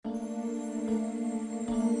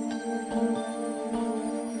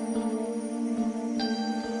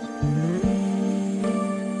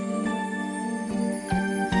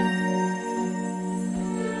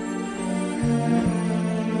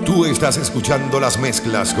Estás escuchando las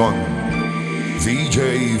mezclas con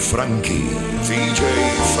DJ Frankie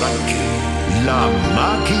La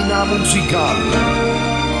Máquina Musical.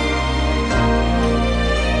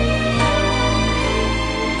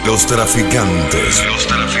 Los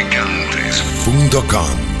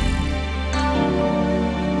traficantes.com.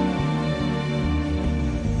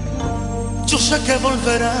 Yo sé que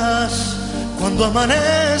volverás cuando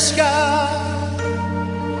amanezca,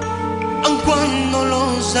 aun cuando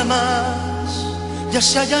los demás ya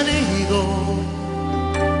se hayan ido.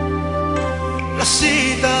 La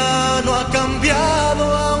cita no ha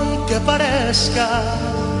cambiado, aunque parezca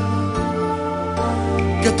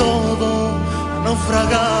que todo ha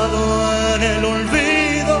naufragado en el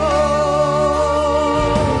olvido.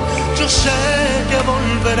 Yo sé que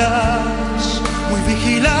volverás muy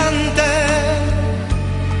vigilante.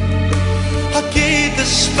 Aquí te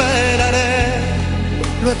esperaré,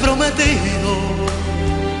 lo he prometido.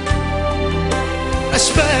 La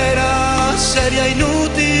espera sería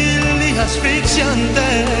inútil y asfixiante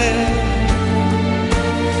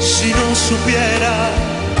si no supiera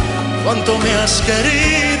cuánto me has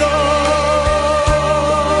querido.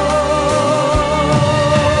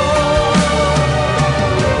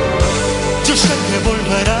 Yo sé que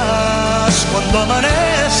volverás cuando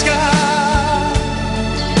amanezca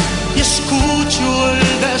y escucho el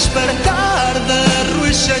despertar de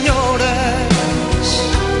ruiseñores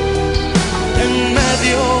en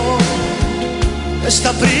medio de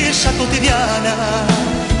esta prisa cotidiana.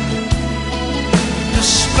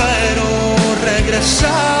 Espero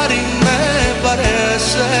regresar y me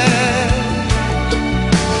parece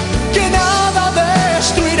que nada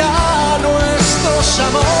destruirá nuestros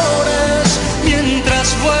amores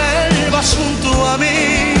mientras vuelvas junto a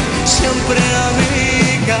mí, siempre a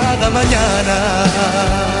mí, cada mañana.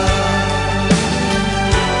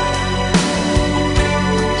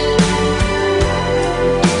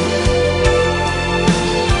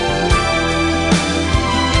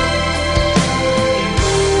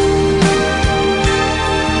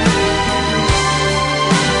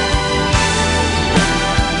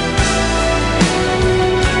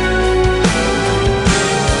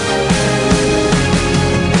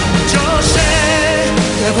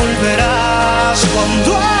 Volverás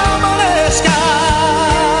cuando amanezca.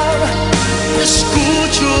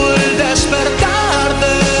 Escucho el despertar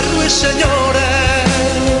de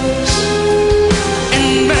ruiseñores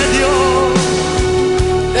en medio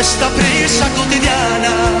de esta prisa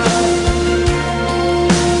cotidiana.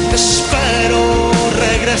 Espero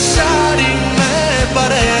regresar y me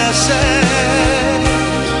parece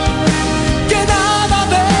que nada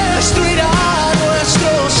destruirá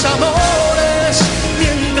nuestros amores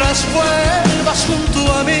mientras vuelvas junto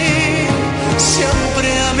a mí, siempre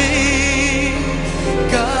a mí,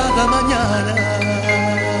 cada mañana.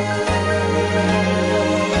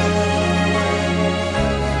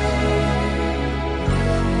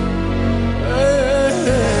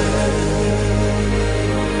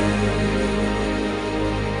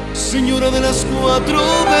 Señora de las 4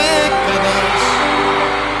 décadas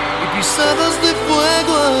y pisadas de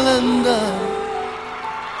fuego al andar,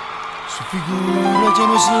 su figura ya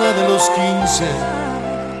no es la de los 15,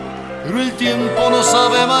 pero el tiempo no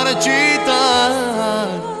sabe marchitar.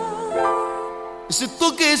 Ese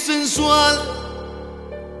toque sensual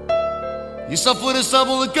y esa fuerza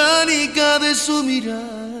volcánica de su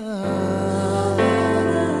mirar.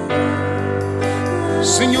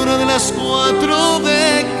 Señora de las 4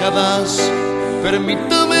 décadas,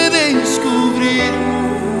 permítame descubrir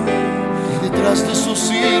que detrás de esos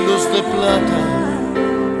hilos de plata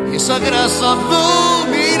y esa grasa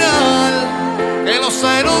abdominal que los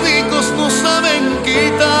aeróbicos no saben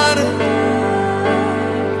quitar.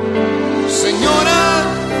 Señora,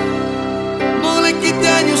 no le quite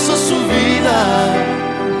años a su vida,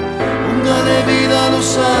 póngale vida a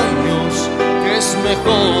los años, que es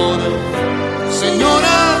mejor.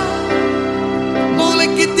 Señora, no le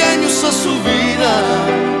quite años a su vida,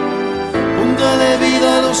 póngale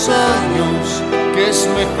vida a los años, que es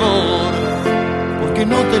mejor. Porque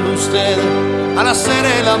nótelo usted, al hacer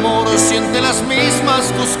el amor siente las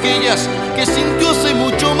mismas cosquillas que sintió hace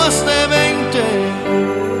mucho más de 20.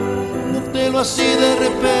 Nótelo así de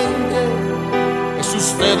repente, es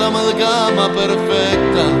usted amalgama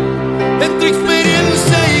perfecta entre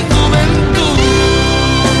experiencia y juventud.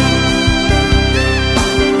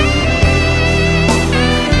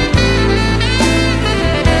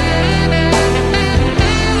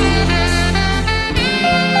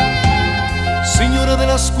 Señora de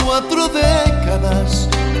las 4 décadas,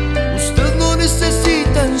 usted no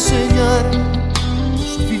necesita enseñar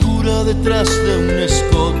su figura detrás de un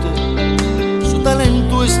escote, su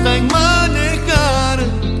talento está en manejar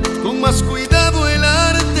con más cuidado el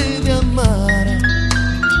arte de amar.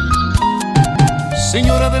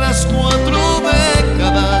 Señora de las 4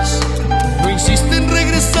 décadas, no insiste en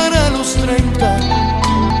regresar a los 30,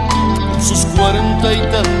 con sus 40 y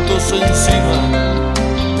tantos encima.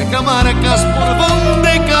 Deja marcas por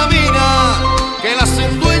donde camina, que la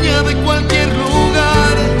hacen dueña de cualquier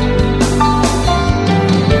lugar.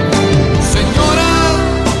 Señora,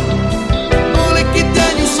 no le quite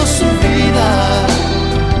años a su vida,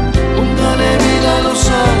 póngale vida a los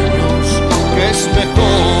años, que es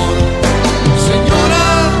mejor. Señora,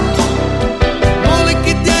 no le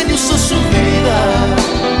quite años a su vida,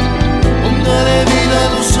 póngale vida a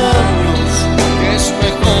los años, que es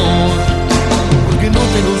mejor. Porque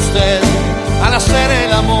nótelo usted, al hacer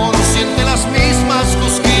el amor siente las mismas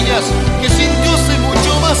cosquillas que sintió hace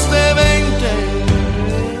mucho más de 20.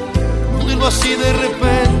 Nótelo así de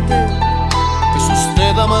repente, es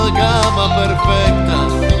usted amalgama perfecta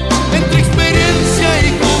entre experiencia y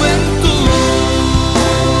juventud.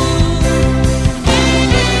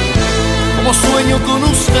 Como sueño con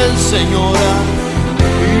usted, señora,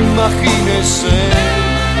 imagínese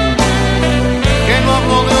que no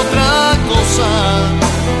hablo de otra cosa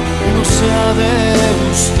que no sea de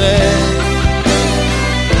usted.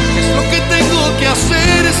 ¿Qué es lo que tengo que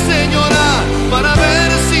hacer, señora, para ver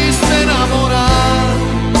si se enamora?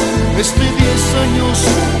 Estoy 10 años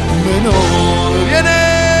menor. ¡Viene!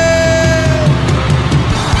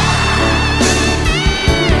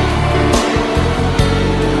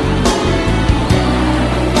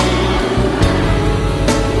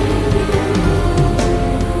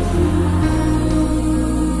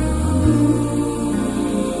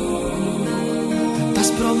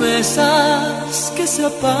 Promesas que se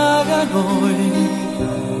apagan hoy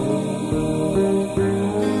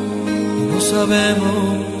y no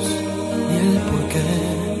sabemos ni el porqué,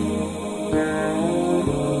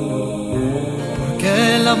 porque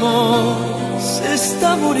el amor se está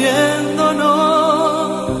muriendo, no,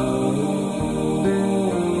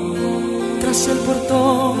 tras el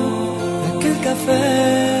portón de aquel café.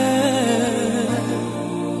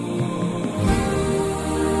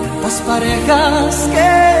 Las parejas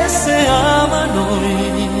que se aman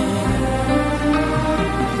hoy,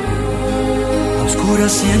 a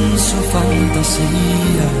oscuras y en su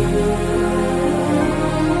fantasía,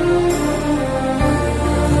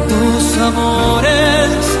 tus amores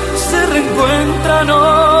se reencuentran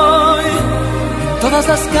hoy en todas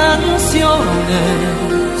las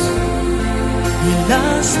canciones y en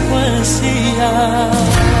las poesías.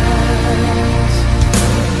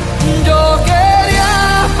 Yo quería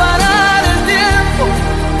parar el tiempo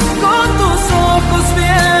con tus ojos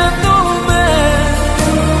viéndome,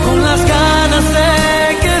 con las ganas de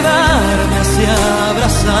quedarme así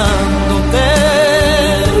abrazándote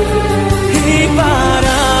y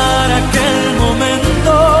parar aquel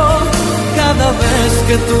momento cada vez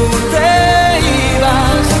que tú te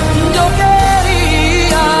ibas. Yo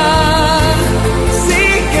quería, sí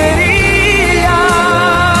quería,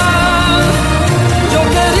 yo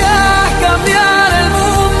quería cambiar el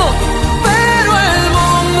mundo, pero el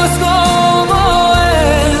mundo es como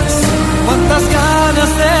es. Cuántas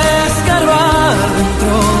ganas de escarbar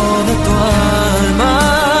dentro de tu alma.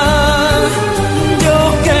 Yo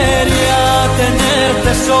quería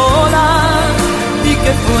tenerte sola y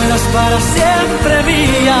que fueras para siempre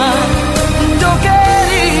mía. Yo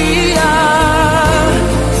quería,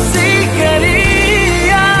 sí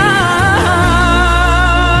quería.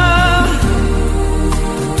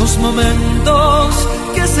 Tantos momentos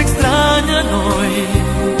que se extrañan hoy,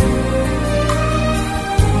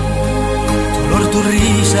 tu olor, tu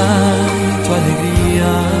risa y tu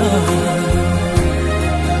alegría.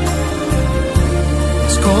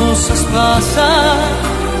 Las cosas pasan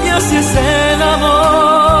y así es el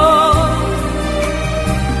amor,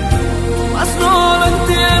 mas no lo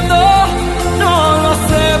entiendo, no lo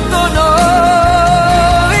acepto, no.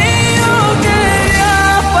 Y yo quería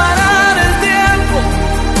parar el tiempo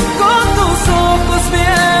con tus ojos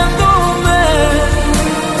viéndome,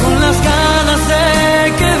 con las ganas de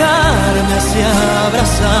quedarme así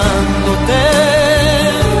abrazándote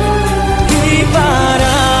y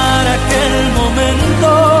parar aquel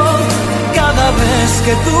momento cada vez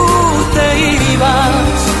que tú te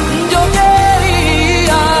ibas. Yo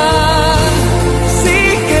quería, sí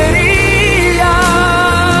quería,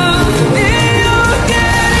 y yo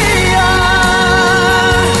quería,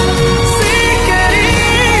 sí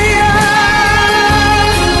quería.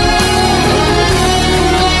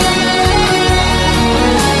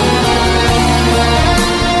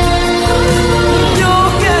 Yo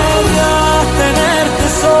quería tenerte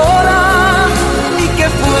sola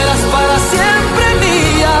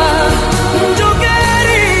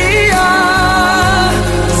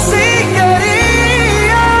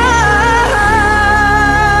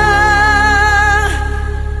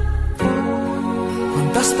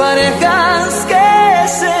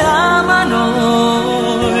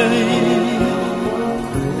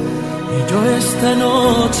otra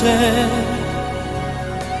noche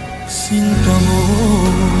sin tu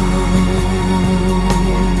amor.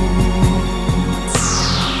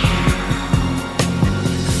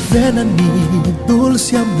 Ven a mí,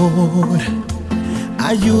 dulce amor,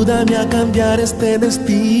 ayúdame a cambiar este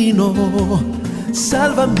destino.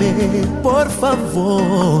 Sálvame, por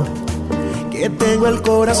favor, que tengo el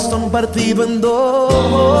corazón partido en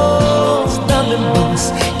dos. Dame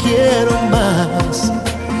más, quiero más,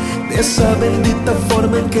 de esa bendita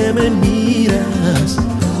forma en que me miras.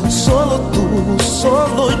 Solo tú,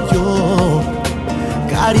 solo yo,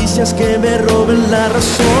 caricias que me roben la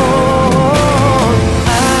razón.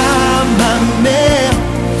 Ámame,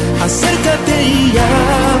 acércate y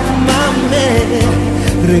ámame,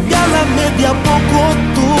 regálame de a poco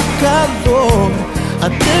tu calor.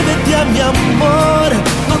 Atrévete a mi amor,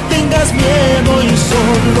 no tengas miedo y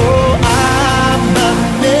solo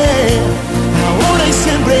ámame. Ahora y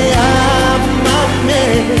siempre ámame.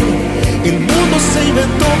 El mundo se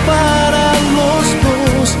inventó para los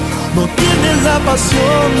dos, no tiene la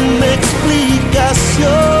pasión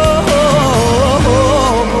explicación.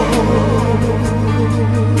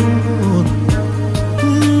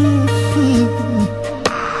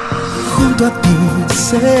 Junto a ti,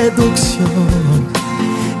 seducción,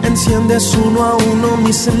 enciendes uno a uno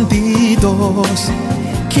mis sentidos.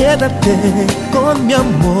 Quédate con mi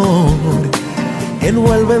amor,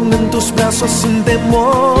 envuélveme en tus brazos sin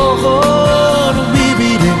temor.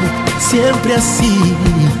 Viviré siempre así,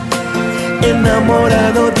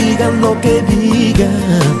 enamorado, digan lo que digan,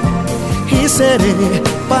 y seré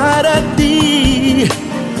para ti,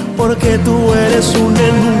 porque tú eres un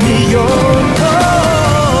en un millón.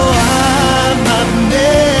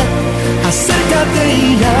 Acércate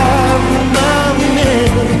y ámame,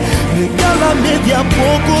 regálame de a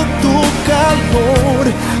poco tu calor.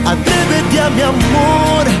 Atrévete a mi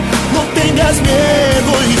amor, no tengas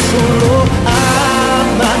miedo y solo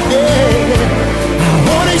ámame.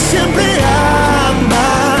 Ahora y siempre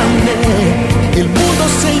ámame. El mundo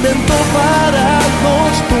se inventó para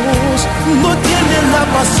los dos, no tiene la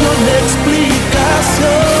pasión de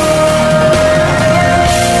explicación.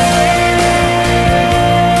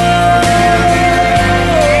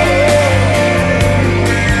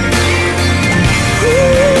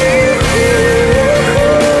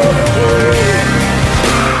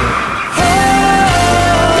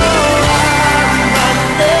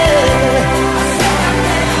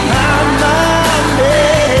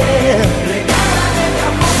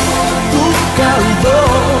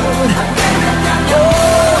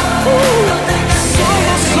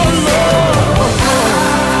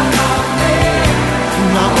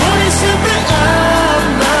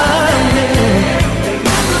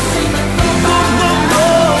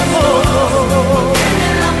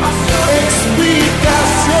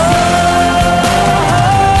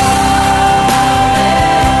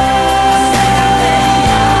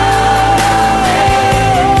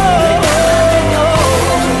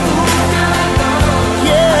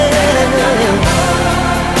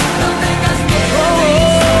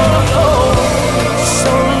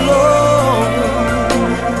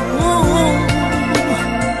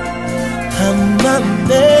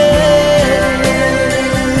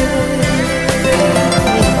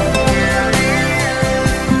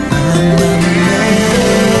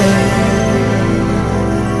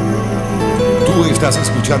 Estás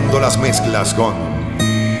escuchando las mezclas con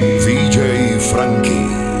DjFrankie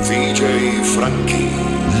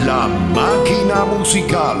La Máquina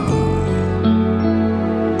Musical.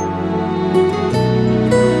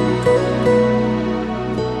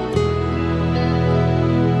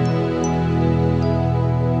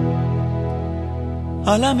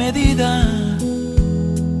 A la medida,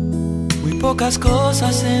 muy pocas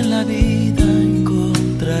cosas en la vida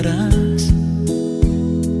encontrarás.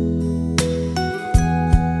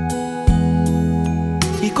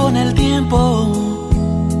 Y con el tiempo,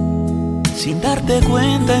 sin darte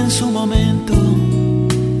cuenta en su momento,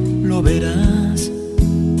 lo verás.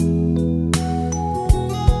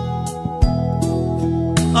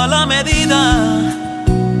 A la medida,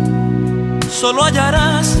 solo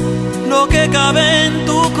hallarás lo que cabe en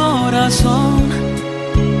tu corazón.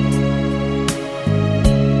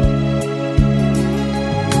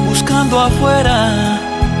 Buscando afuera,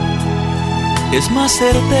 es más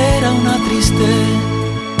certera una triste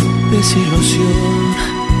desilusión.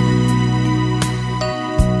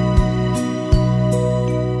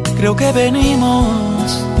 Creo que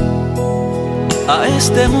venimos a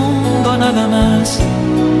este mundo nada más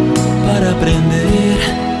para aprender.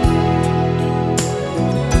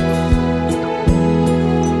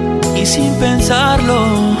 Y sin pensarlo,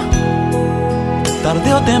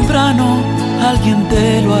 tarde o temprano alguien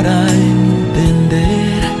te lo hará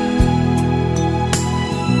entender.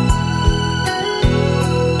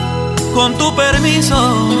 Con tu permiso,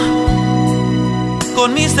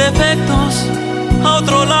 con mis defectos, a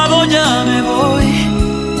otro lado ya me voy.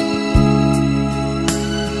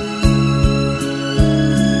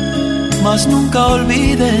 Mas nunca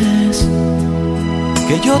olvides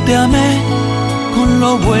que yo te amé con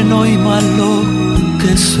lo bueno y malo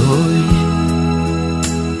que soy.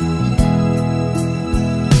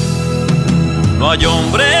 No hay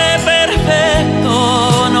hombre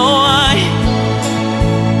perfecto, no hay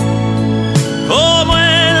como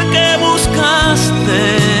el que buscaste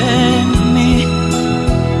en mí.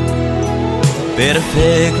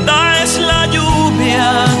 Perfecta es la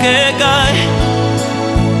lluvia que cae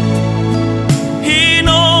y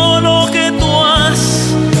no lo que tú has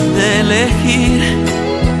de elegir.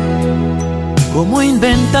 ¿Cómo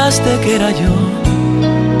inventaste que era yo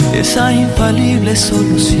esa infalible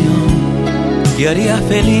solución que haría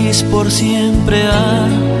feliz por siempre a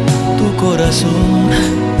tu corazón?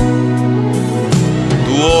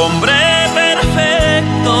 Tu hombre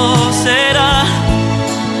perfecto será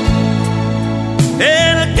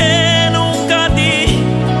el que nunca a ti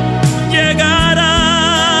llegará.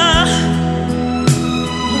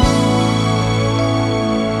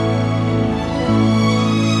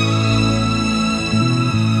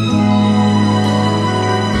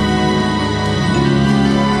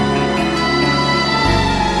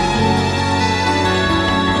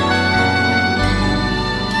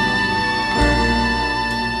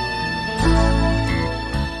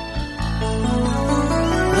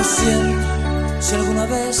 Lo siento si alguna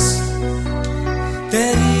vez te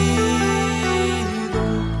he herido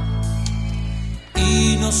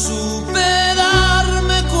y no supe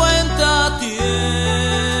darme cuenta a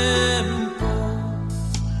tiempo.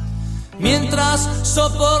 Mientras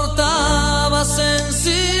soportabas en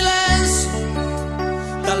silencio,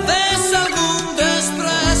 tal vez algún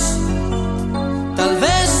desprecio, tal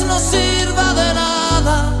vez no sirva de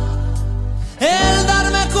nada el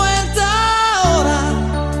darme cuenta ahora.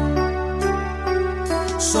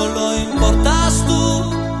 Solo importas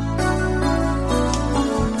tú.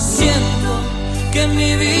 Siento que en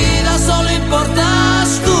mi vida solo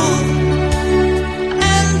importas tú.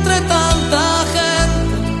 Entre tanta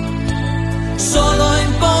gente, solo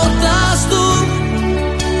importas tú.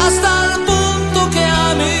 Hasta el punto que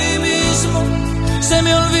a mí mismo se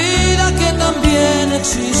me olvida que también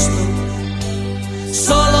existo.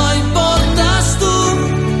 Solo importas tú.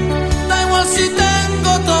 Da igual si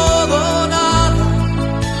tengo todo o nada.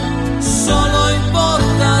 Solo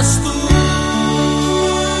importas tú.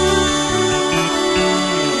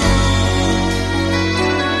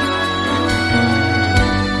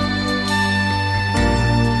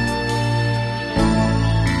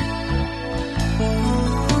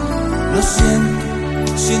 Lo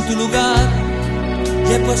siento, si en tu lugar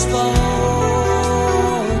ya he puesto a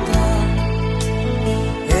otra.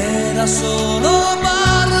 Era solo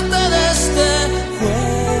parte de este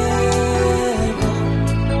juego.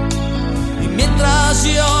 Y mientras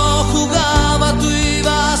yo jugaba, tú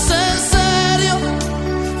ibas en serio.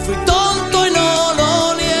 Fui tonto y no lo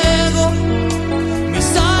niego. Mis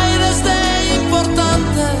aires de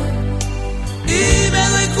importante. Y me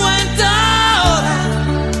doy cuenta ahora.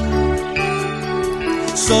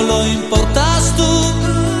 Solo importas tú.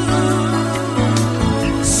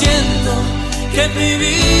 Siento que en mi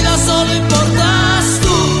vida solo importas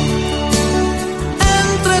tú.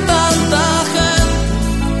 Entre tanta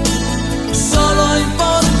gente, solo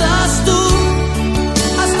importas tú.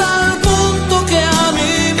 Hasta el punto que a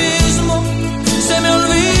mí mismo se me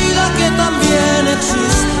olvida que también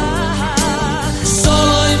existo.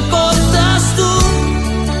 Solo importas tú.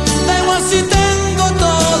 Da igual si tengo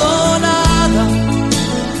todo o nada.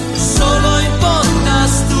 Solo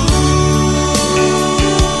importas tú.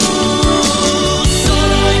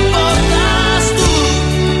 Solo importas tú.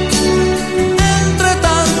 Entre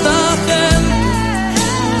tanta gente,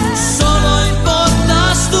 solo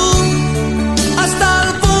importas tú. Hasta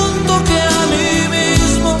el punto que a mí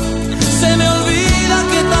mismo se me olvida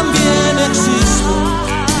que también existo.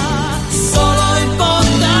 Solo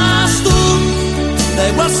importas tú. Da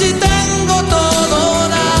igual si tengo todo o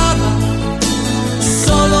nada.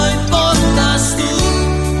 Solo importas tú.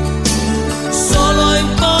 Solo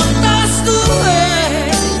importas tú.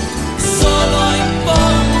 Solo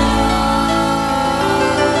importas.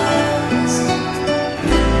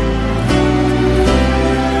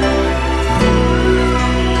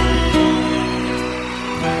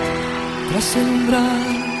 Tras el umbral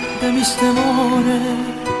de mis temores,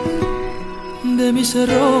 de mis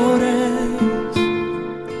errores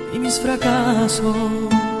y mis mis fracasos,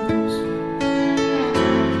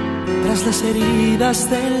 tras las heridas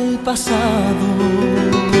del pasado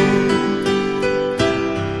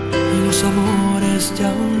y los amores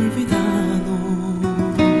ya olvidados,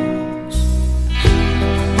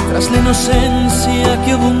 tras la inocencia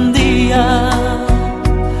que hubo un día,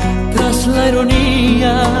 tras la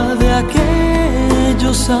ironía de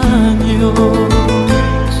aquellos años,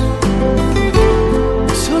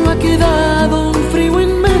 solo ha quedado un frío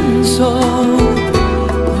inmenso,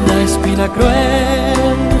 la espina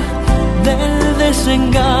cruel del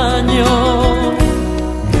desengaño.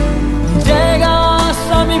 Llegas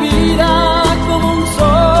a mi vida como un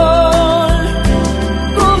sol,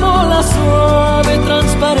 como la suave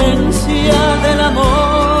transparencia del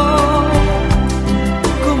amor,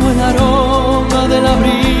 como el aroma de la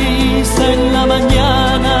brisa en la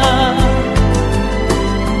mañana,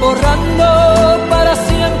 borrando para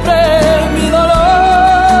siempre mi dolor.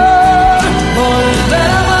 Volver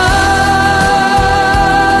a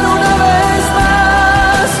amar una vez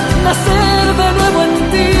más, nacer de nuevo en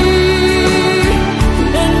ti,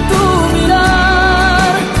 en tu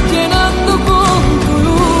mirar, llenando con tu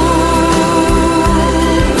luz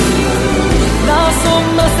las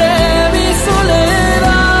sombras de mi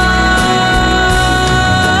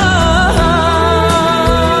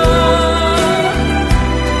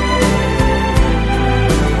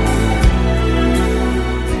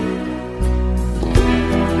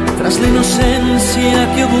tras la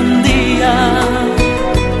inocencia que hubo un día,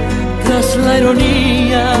 tras la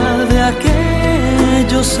ironía de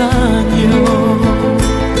aquellos años,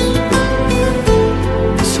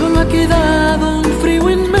 solo ha quedado un frío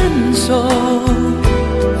inmenso,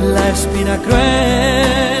 la espina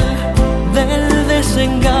cruel del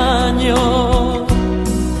desengaño.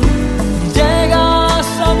 Llegas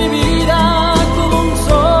a mi vida como un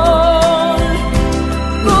sol,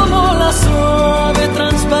 como la suave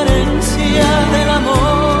transparencia del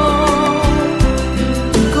amor,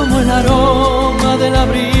 como el aroma de la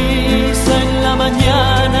brisa en la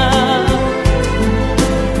mañana,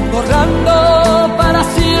 borrando para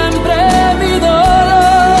siempre mi dolor.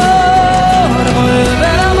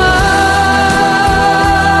 Volver a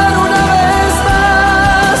amar una vez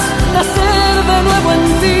más, nacer de nuevo en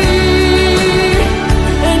ti,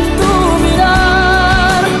 en tu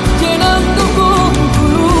mirar, llenando con tu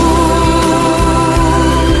luz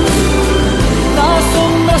las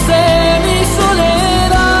sombras de mi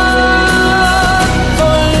soledad.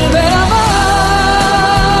 Volver a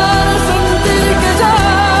amar, sentir que ya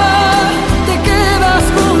te quedas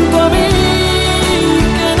junto a mí,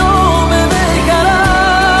 que no me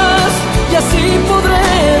dejarás y así podré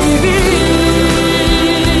vivir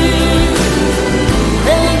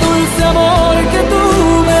el dulce amor que tú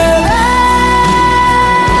me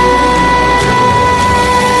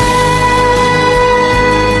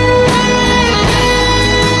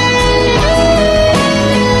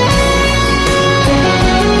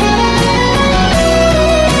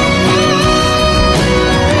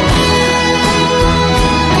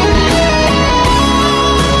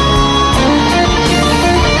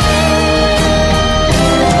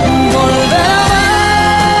volver a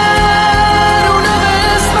amar una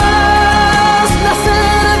vez más,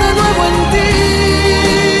 nacer de nuevo en ti,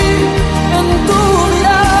 en tu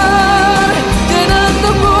mirar, llenando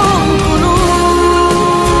con tu luz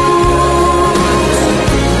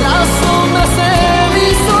las sombras de mi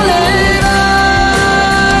soledad.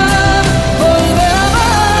 Volver a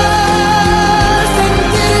amar,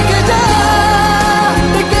 sentir que ya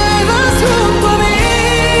te quedas junto a mí,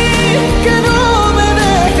 que no me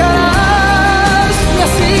dejarás y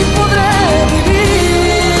así podré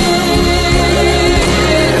vivir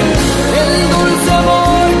el dulce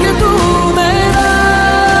amor que tú me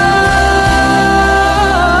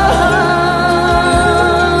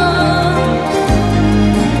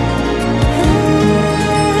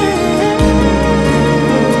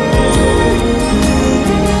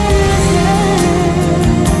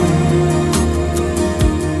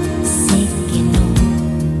Sé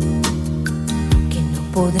que no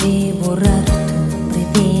podré borrar tu nombre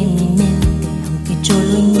de mi mente, aunque yo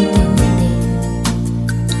lo intente.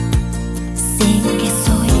 Sé que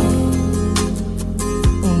soy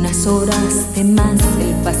unas horas de más,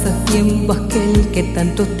 el pasatiempo aquel que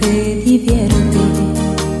tanto te divierte.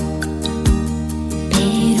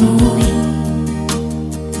 Pero hoy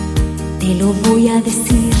te lo voy a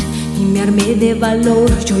decir y me armé de valor,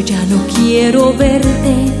 yo ya no quiero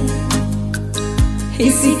verte. Y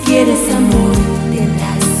si quieres amor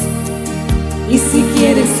tendrás, y si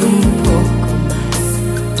quieres un poco más,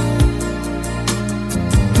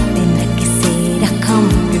 tendrá que ser a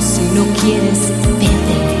cambio. Si no quieres,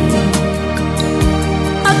 vete.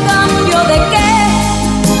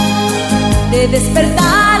 de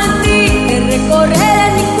despertar en ti, de recorrer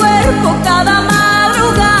en mi cuerpo cada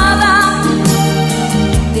madrugada,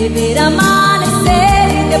 de ver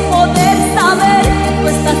amanecer y de poder saber que tú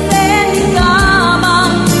estás en mi cama,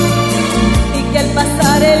 y que al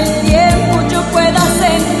pasar el tiempo yo pueda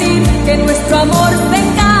sentir que nuestro amor se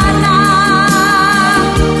encana.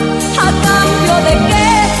 ¿A cambio de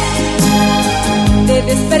qué? De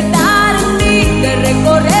despertar en ti, de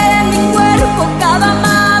recorrer en mi cuerpo cada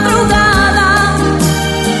madrugada,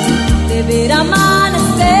 de ver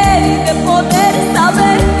amanecer y de poder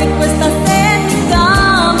saber que tú estás en mi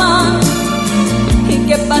cama, y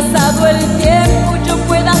que pasado el tiempo yo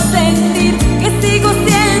pueda sentir que sigo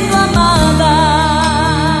siendo amada.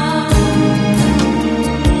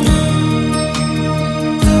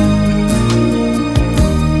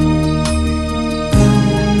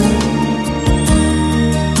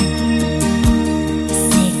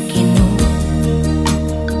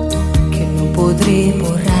 Podré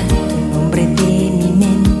borrar tu nombre de mi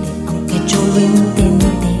mente, aunque yo lo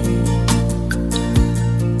intente.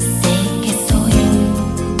 Sé que soy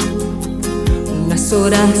unas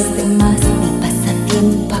horas de más del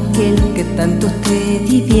pasatiempo aquel que tanto te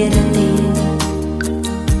divierte.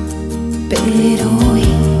 Pero hoy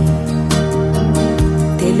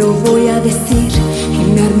te lo voy a decir y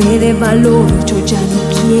me armé de valor, yo ya no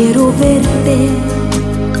quiero verte.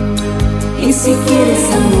 Y si quieres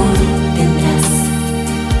amor tendrás,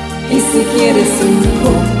 y si quieres un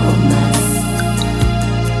poco más,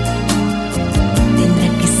 tendrá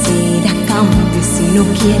que ser a cambio. Y si no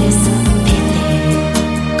quieres, vete.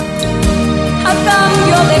 ¿A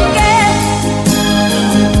cambio de qué?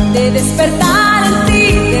 De despertar en ti,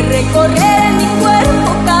 de recorrer en mi cuerpo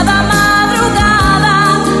cada madrugada,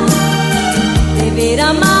 de ver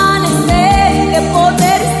amanecer y de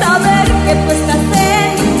poder saber que tú estás en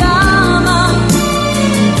mi cama,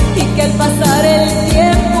 y que al pasar el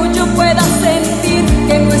tiempo yo pueda sentir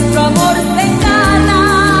que nuestro amor se encana.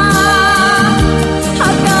 ¿A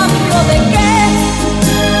cambio de qué?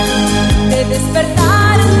 De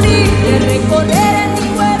despertar en ti, de recorrer en mi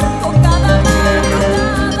cuerpo cada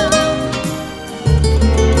madrugada.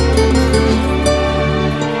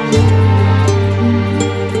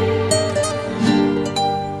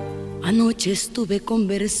 Anoche estuve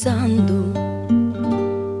conversando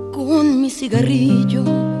con mi cigarrillo.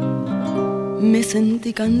 Me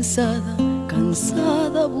sentí cansada,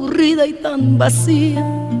 cansada, aburrida y tan vacía,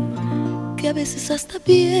 que a veces hasta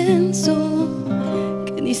pienso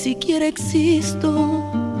que ni siquiera existo,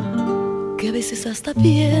 que a veces hasta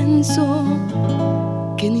pienso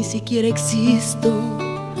que ni siquiera existo.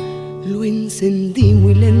 Lo encendí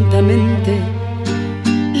muy lentamente,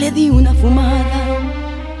 le di una fumada,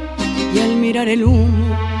 y al mirar el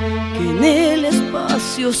humo que en el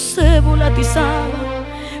espacio se volatizaba,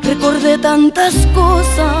 recordé tantas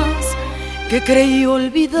cosas que creí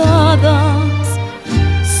olvidadas.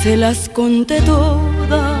 Se las conté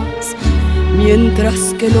todas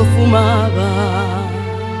mientras que lo fumaba.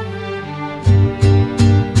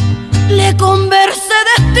 Le conversé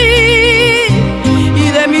de ti y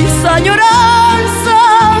de mis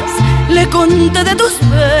añoranzas, le conté de tus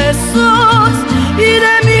besos y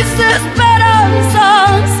de mis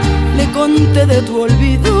esperanzas, le conté de tu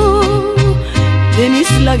olvido, de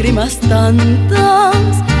mis lágrimas tantas,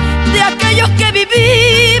 de aquellos que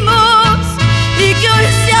vivimos y que hoy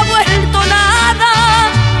se ha vuelto nada.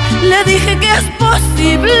 Le dije que es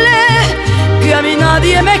posible que a mí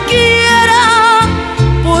nadie me quiera,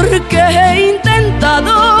 porque he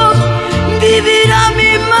intentado vivir a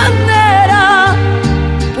mi manera,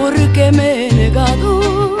 porque me he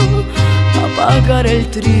negado a pagar el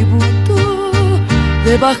tributo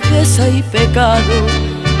de bajeza y pecado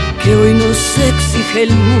que hoy nos exige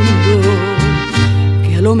el mundo.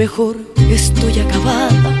 Que a lo mejor estoy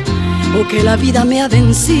acabada, o que la vida me ha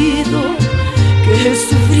vencido, que he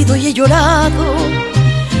sufrido y he llorado,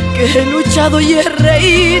 que he luchado y he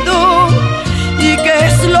reído, y que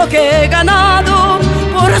es lo que he ganado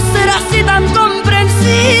por ser así tan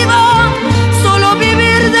comprensiva. Solo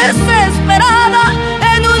vivir desesperada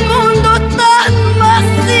en un mundo tan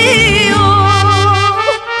vacío.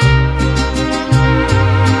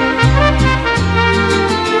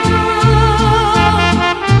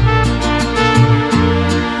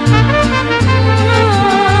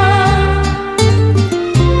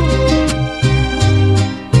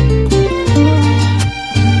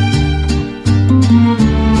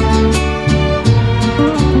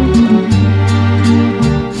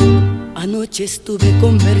 Anoche estuve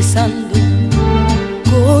conversando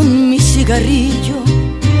con mi cigarrillo,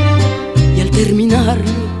 y al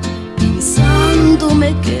terminarlo pensando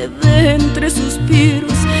me quedé entre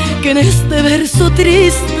suspiros, que que en este verso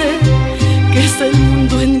triste, que es el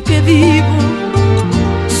mundo en que vivo,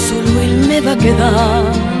 solo él me va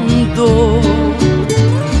quedando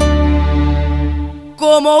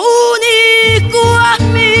como único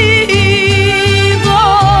amigo.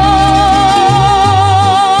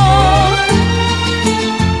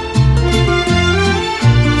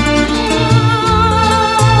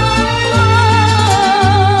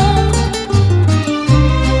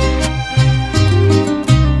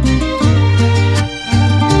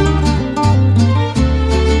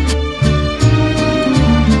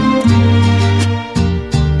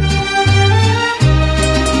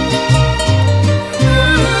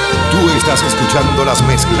 Estás escuchando las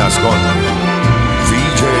mezclas con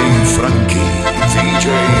DjFrankie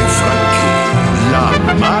La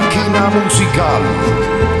Máquina Musical.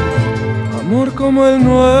 Amor como el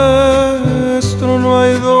nuestro no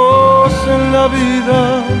hay dos en la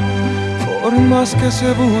vida. Por más que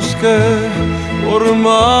se busque, por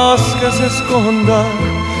más que se esconda,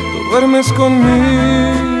 tú duermes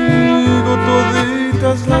conmigo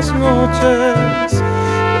toditas las noches.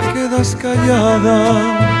 Te quedas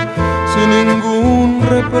callada sin ningún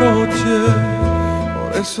reproche.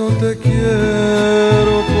 Por eso te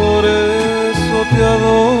quiero, por eso te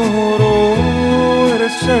adoro.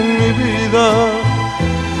 Eres en mi vida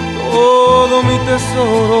todo mi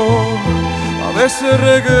tesoro. A veces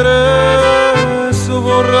regreso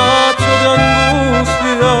borracho de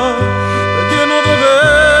angustia, te lleno de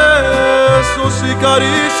besos y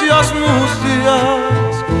caricias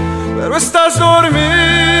mustias, pero estás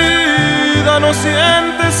dormida, no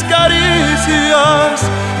sientes caricias.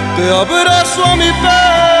 Te abrazo a mi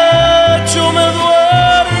pecho, me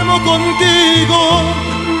duermo contigo,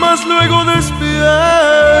 mas luego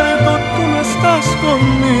despierto, tú no estás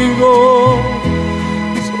conmigo.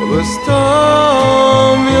 Solo está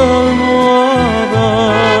mi almohada.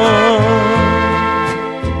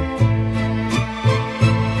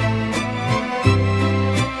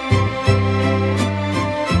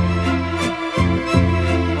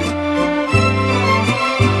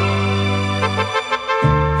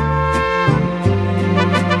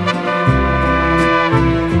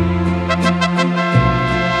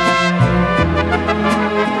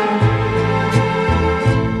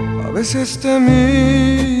 A veces te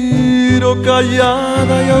miro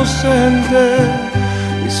callada y ausente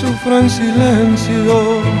y sufro en silencio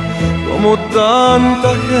como tanta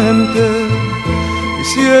gente.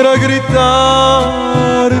 Quisiera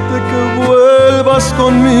gritarte que vuelvas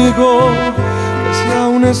conmigo, que si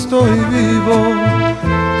aún estoy vivo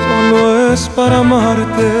solo es para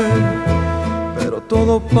amarte. Pero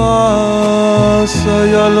todo pasa,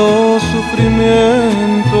 ya los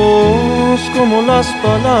sufrimientos como las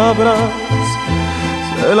palabras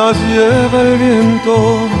se las lleva el viento.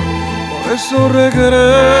 Por eso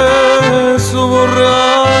regreso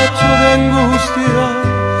borracho de angustia,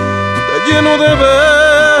 te lleno de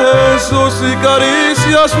besos y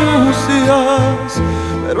caricias mustias,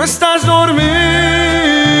 pero estás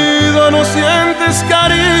dormida, no sientes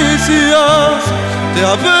caricias. Te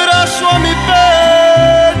abrazo a mi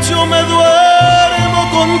pecho, me duermo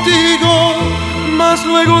contigo, mas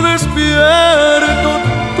luego despierto,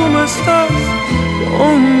 tú no estás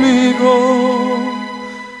conmigo.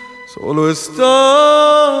 Solo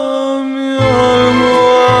está mi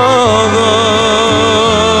almohada.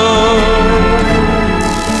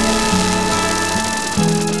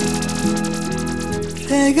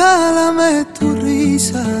 Regálame tu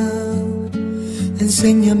risa,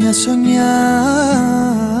 enséñame a soñar.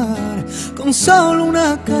 Con solo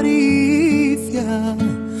una caricia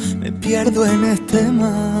me pierdo en este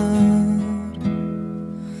mar.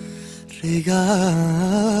 Regálame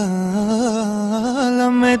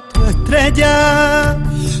tu estrella,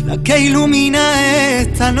 la que ilumina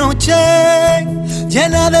esta noche,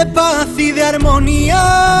 llena de paz y de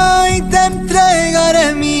armonía, y te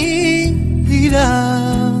entregaré mi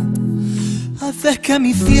vida. Haces que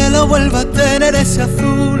mi cielo vuelva a tener ese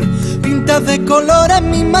azul, pintas de colores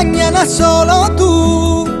mis mañanas solo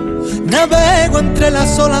tú. Navego entre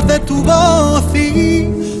las olas de tu voz y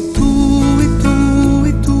tú, y tú,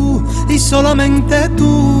 y tú, y solamente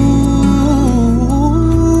tú.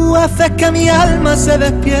 Haces que mi alma se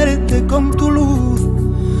despierte con tu luz.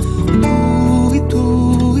 Tú, y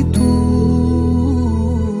tú, y tú.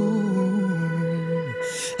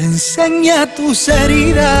 Enseña tus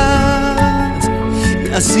heridas y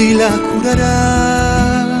así las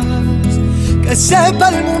curarás. Que sepa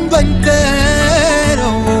el mundo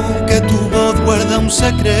entero que tu voz guarda un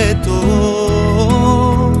secreto.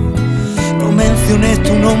 No menciones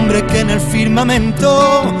tu nombre, que en el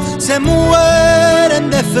firmamento se mueren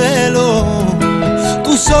de celo.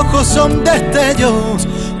 Tus tus ojos son destellos,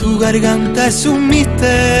 tu garganta es un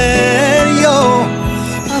misterio.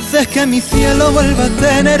 Haces que mi cielo vuelva a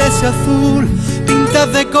tener ese azul,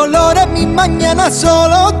 pintas de colores mis mañanas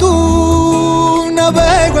solo tú.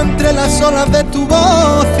 Navego entre las olas de tu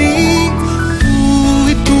voz y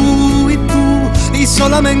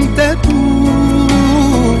solamente tú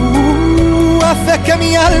haces que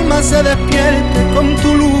mi alma se despierte con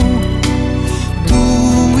tu luz.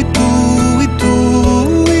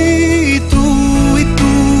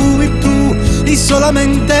 Y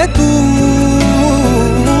solamente tú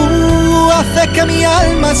haces que mi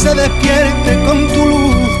alma se despierte con tu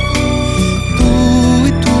luz.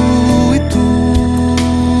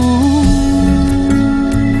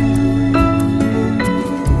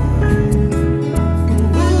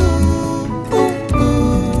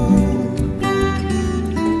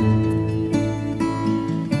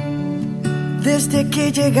 Desde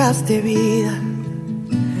que llegaste, vida,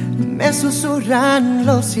 me susurran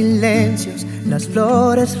los silencios, las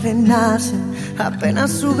flores renacen,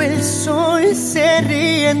 apenas sube el sol, se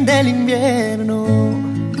ríen del invierno.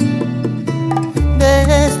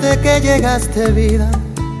 Desde que llegaste, vida,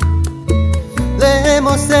 le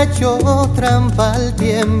hemos hecho trampa al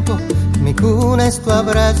tiempo. Mi cuna es tu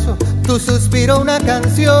abrazo, tu suspiro una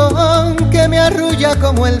canción que me arrulla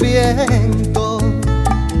como el viento.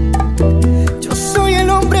 Yo soy el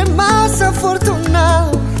hombre más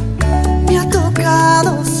afortunado, me ha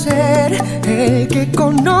tocado ser el que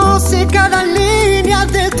conoce cada línea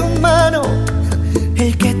de tu mano,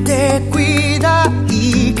 el que te cuida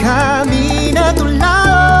y camina a tu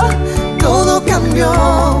lado. Todo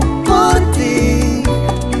cambió por ti,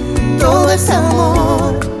 todo es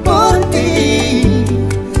amor por ti.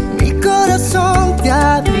 Mi corazón te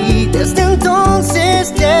abrí, desde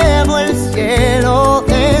entonces llevo el cielo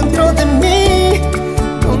dentro de mí.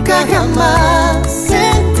 Nunca jamás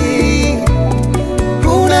sentí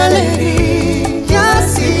una alegría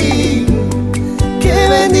así. Qué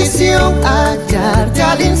bendición hallarte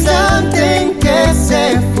al instante en que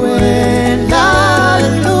se fue la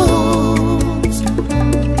luz.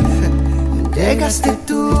 Llegaste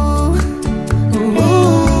tú.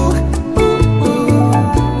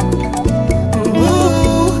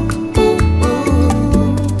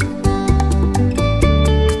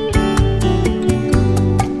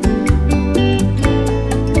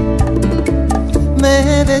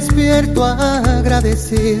 Me despierto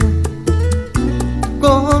agradecido,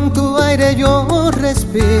 con tu aire yo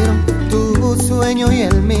respiro. Tu sueño y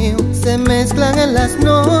el mío se mezclan en las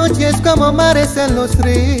noches como mares en los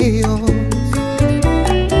ríos.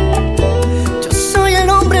 Yo soy el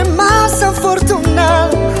hombre más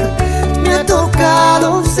afortunado, me ha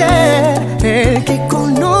tocado ser el que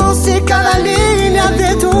conoce cada línea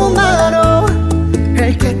de tu mano,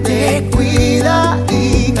 el que te cuida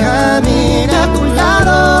y camina a tu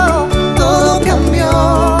lado. Todo cambió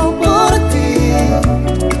por ti,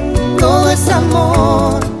 todo es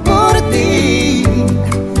amor por ti.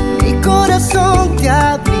 Mi corazón te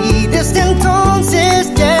abrí, desde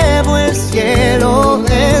entonces llevo el cielo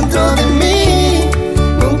dentro de mí.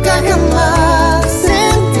 Nunca jamás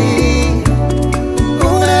sentí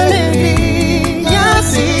una alegría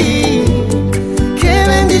así. Qué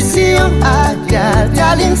bendición hallarte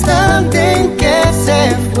al instante en que se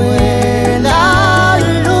fue la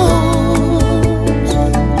luz.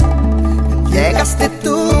 Llegaste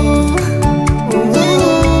tú.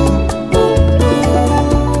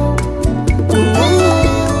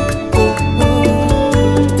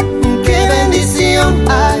 Qué bendición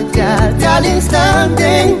hallarte al instante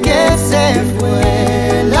en que se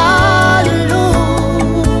fue la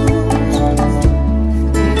luz.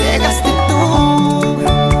 Llegaste tú.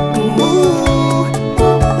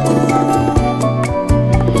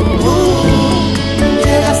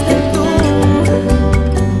 Llegaste tú.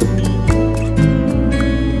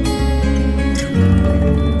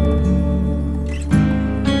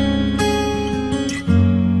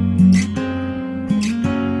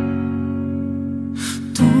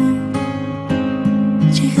 Tú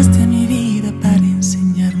llegaste a mi vida para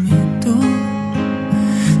enseñarme. Tú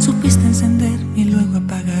supiste encenderme y luego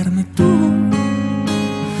apagarme. Tú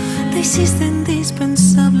te hiciste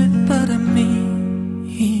indispensable para mí.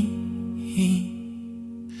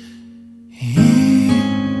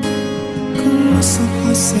 Con los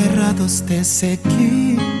ojos cerrados te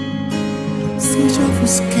seguí. Si yo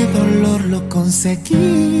busqué dolor lo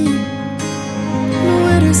conseguí. No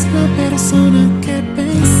eres la persona que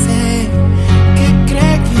pensé, que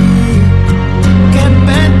creí, que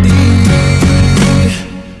pedí.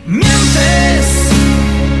 Mientes,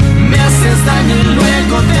 me haces daño y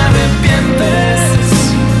luego te arrepientes.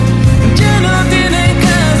 Ya no tiene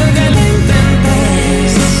que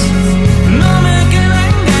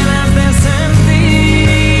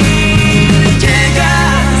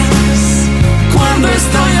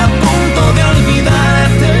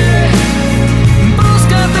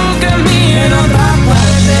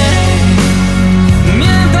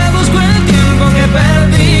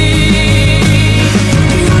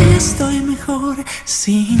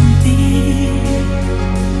sin ti.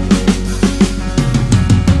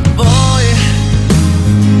 Voy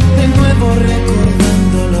de nuevo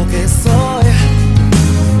recordando lo que soy,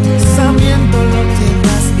 sabiendo lo que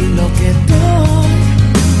das y lo que doy.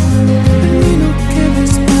 Y no queda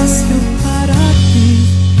espacio para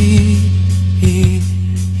ti.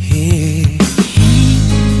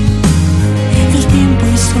 El tiempo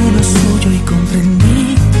hizo lo suyo y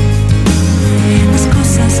comprendí. Las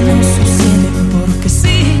cosas no suceden porque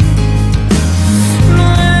sí. No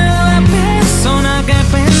era la persona que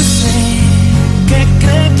pensé, que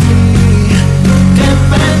creí, que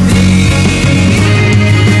perdí.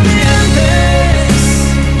 Mientes,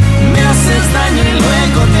 me haces daño y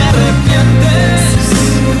luego te arrepientes.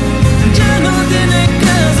 Ya no tiene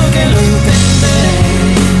caso que lo intentes.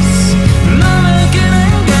 No me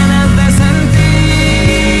quedan ganas de sentir.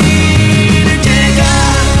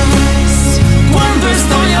 Llegas cuando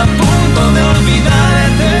estoy a punto de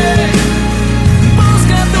olvidarte.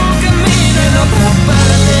 Busca tu camino en otra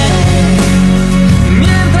parte,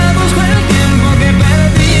 mientras busco el tiempo que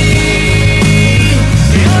perdí.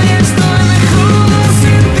 Y hoy estoy mejor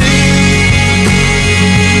sin ti.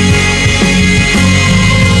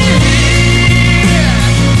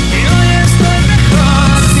 Y hoy estoy mejor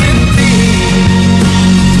sin ti.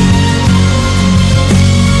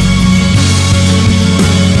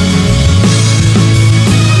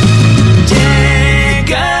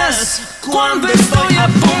 Llegas cuando estoy a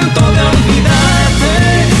punto de olvidarte.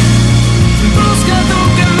 Busca tu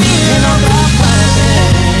camino en otra parte,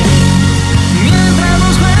 mientras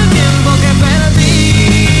busco el tiempo que perdí.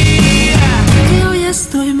 Que hoy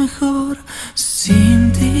estoy mejor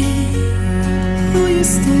sin ti. Hoy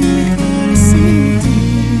estoy mejor sin ti.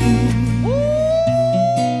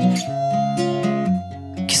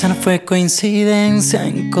 Quizá no fue coincidencia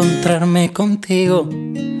encontrarme contigo.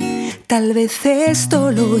 Tal vez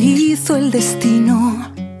esto lo hizo el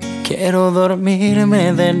destino. Quiero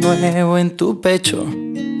dormirme de nuevo en tu pecho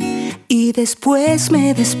y después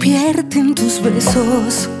me despierte en tus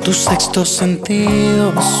besos. Tu sexto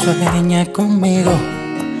sentido sueña conmigo.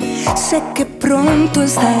 Sé que pronto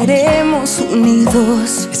estaremos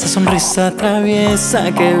unidos. Esa sonrisa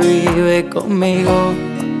traviesa que vive conmigo.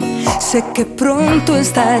 Sé que pronto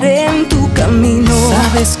estaré en tu camino.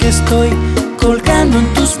 Sabes que estoy colgando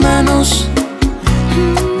en tus manos,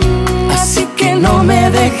 así que no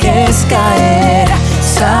me dejes caer.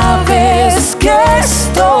 Sabes que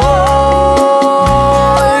estoy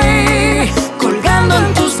colgando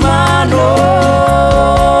en tus manos.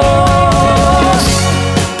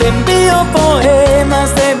 Te envío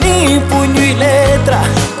poemas de mi puño y letra.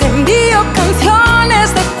 Te envío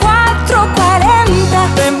canciones de 440.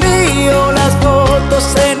 Te envío las fotos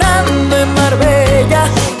cenando en Marbella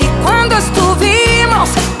y cuando estuvimos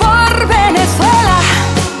por Venezuela.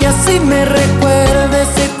 Y así me recuerdes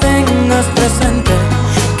y tengas presente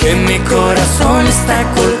que mi corazón está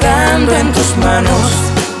colgando en tus manos.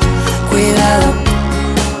 Cuidado,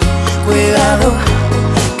 cuidado,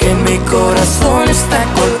 que mi corazón está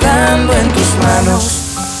colgando en tus manos.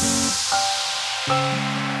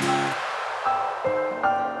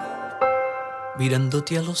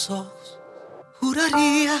 Mirándote a los ojos,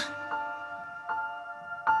 juraría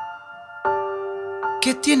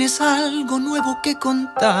que tienes algo nuevo que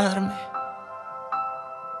contarme.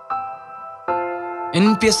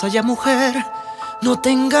 Empieza ya, mujer, no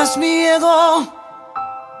tengas miedo.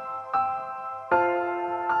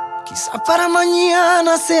 Quizá para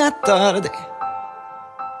mañana sea tarde.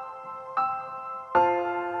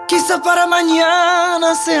 Quizá para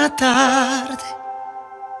mañana sea tarde.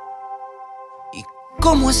 ¿Y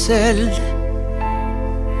cómo es él?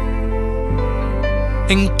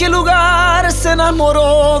 ¿En qué lugar se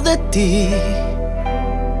enamoró de ti?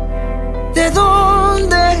 ¿De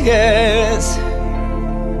dónde es?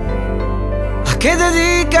 ¿A qué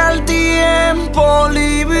dedica el tiempo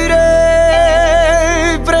libre?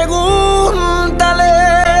 Pregúntale,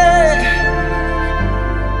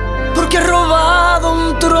 porque ha robado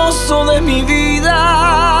un trozo de mi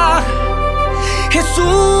vida. Es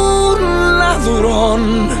un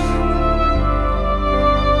ladrón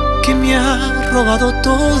que me ha robado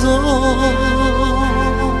todo.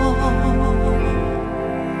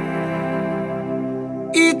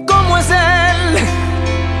 ¿Y cómo es él?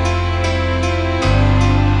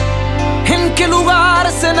 ¿En qué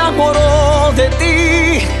lugar se enamoró de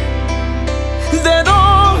ti? ¿De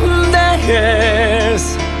dónde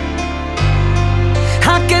es?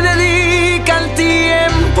 ¿A qué dedica el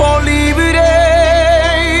tiempo libre?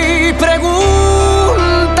 Y pregúntale,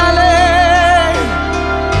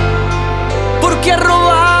 porque ha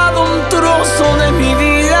robado un trozo de mi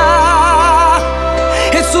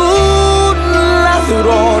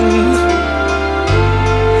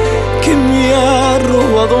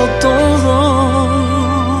robado todo.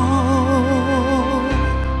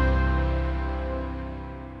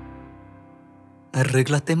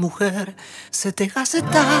 Arréglate, mujer, se te hace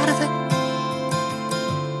tarde.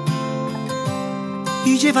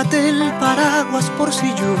 Y llévate el paraguas por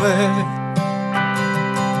si llueve.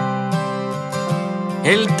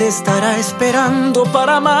 Él te estará esperando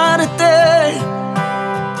para amarte.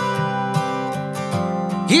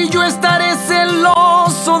 Y yo estaré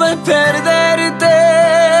celoso de perderte.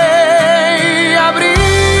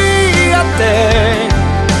 Abrígate.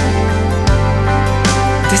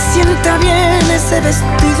 Te sienta bien ese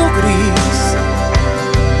vestido gris.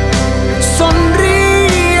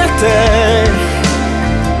 Sonríete.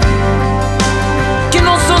 Que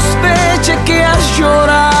no sospeche que has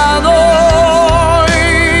llorado.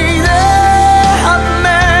 Y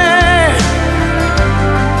déjame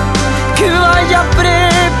que vaya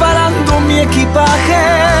preparando mi equipaje.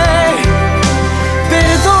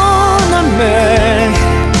 Perdóname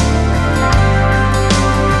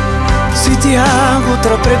si te hago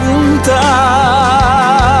otra pregunta.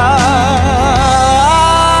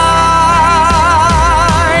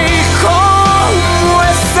 ¿Y cómo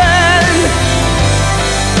es él?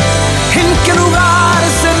 ¿En qué lugar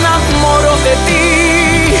se enamoró de ti?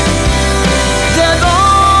 ¿De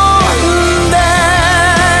dónde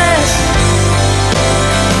es?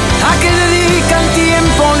 ¿A qué dedica el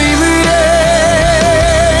tiempo libre?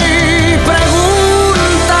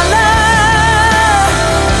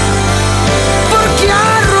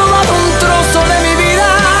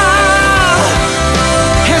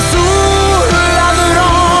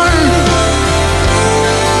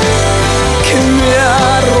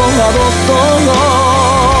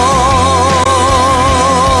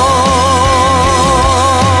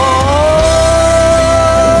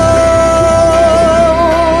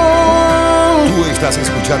 Estás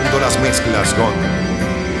escuchando las mezclas con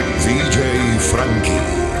DjFrankie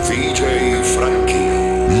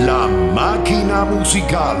La Máquina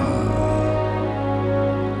Musical.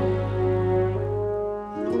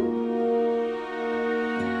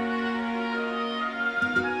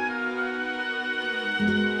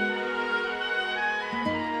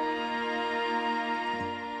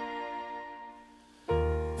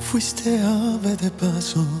 Fuiste ave de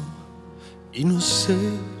paso y no sé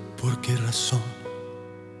por qué razón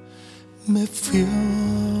me fui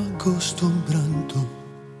acostumbrando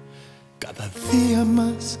cada día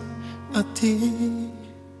más a ti.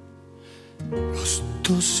 Los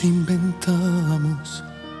dos inventamos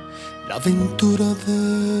la aventura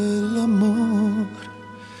del amor.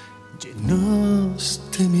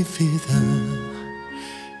 Llenaste mi vida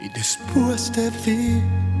y después te vi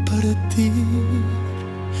partir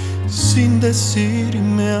sin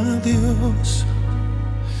decirme adiós.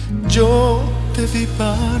 Yo te vi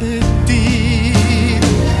partir.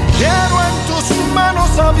 Quiero en tus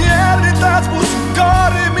manos abiertas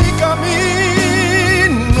buscar mi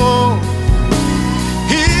camino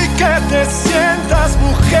y que te sientas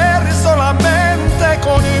mujer solamente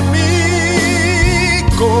conmigo.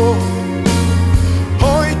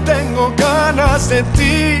 Hoy tengo ganas de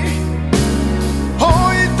ti.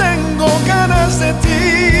 Hoy tengo ganas de ti.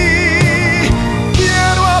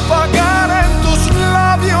 Quiero apagar en tus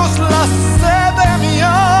labios la sed de mi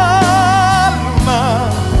alma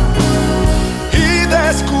y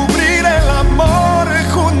descubrir el amor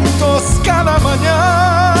juntos cada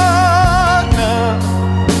mañana.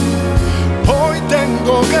 Hoy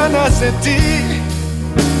tengo ganas de ti.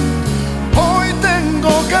 Hoy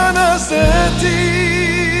tengo ganas de ti.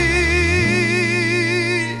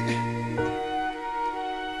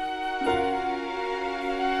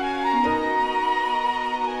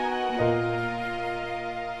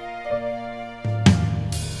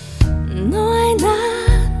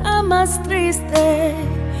 Más triste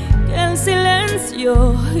que el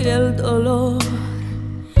silencio y el dolor,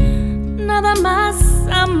 nada más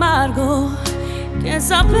amargo que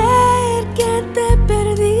saber que te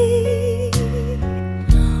perdí.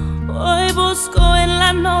 Hoy busco en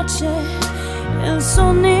la noche el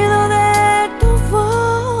sonido de tu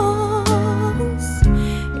voz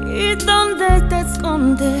y dónde te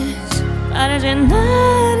escondes para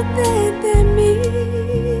llenarte de mí.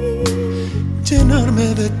 Llenarme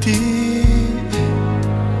de ti,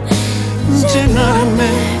 llenarme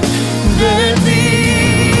de ti.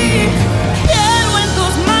 Quiero en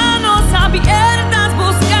tus manos abiertas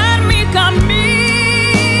buscar mi camino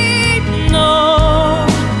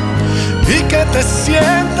y que te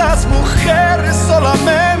sientas mujer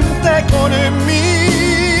solamente conmigo.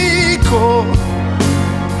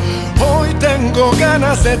 Hoy tengo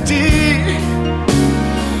ganas de ti.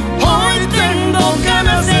 Hoy tengo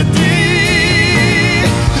ganas de ti.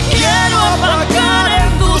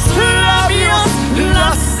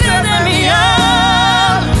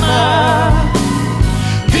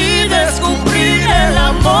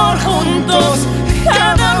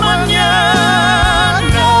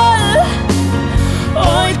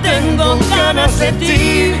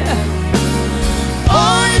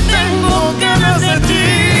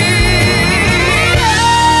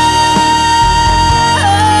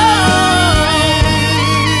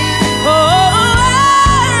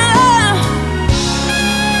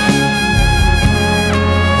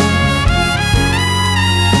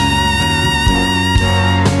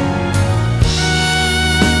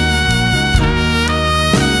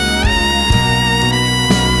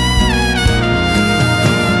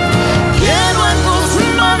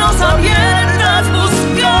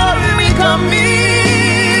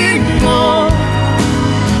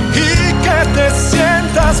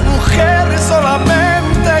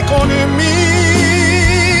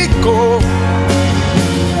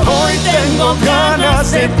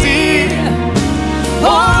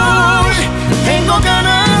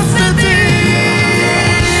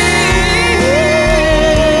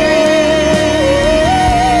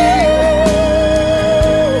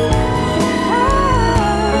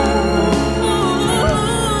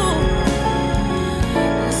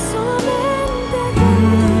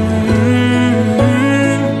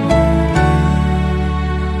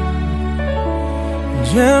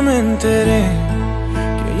 enteré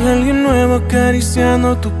que hay alguien nuevo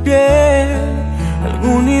acariciando tu piel,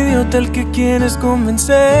 algún idiota al que quieres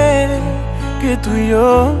convencer que tú y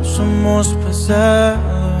yo somos pasado.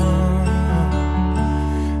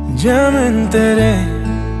 Ya me enteré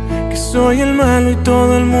que soy el malo y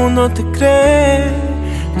todo el mundo te cree,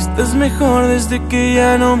 que estás mejor desde que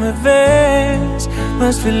ya no me ves,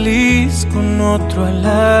 más feliz con otro al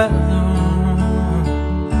lado.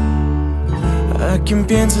 ¿A quién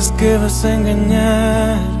piensas que vas a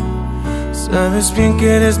engañar? Sabes bien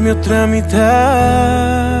que eres mi otra mitad.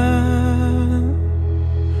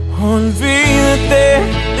 Olvídate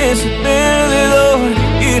de ese perdedor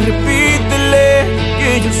y repítele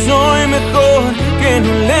que yo soy mejor, que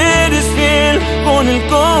no le eres fiel con el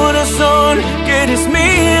corazón, que eres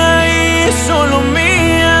mía y solo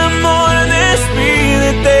mi amor.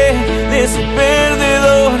 Despídete de ese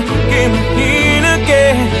perdedor que imagina que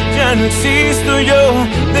ya no existo yo.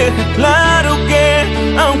 Deja claro que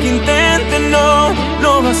aunque intente no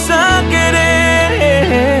lo vas a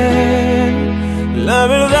querer. La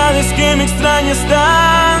verdad es que me extrañas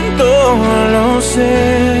tanto, lo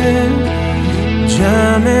sé,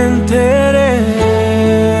 ya me enteré.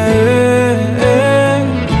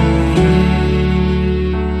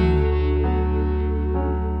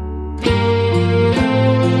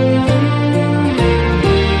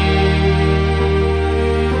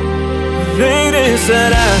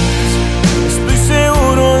 Regresarás, estoy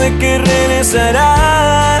seguro de que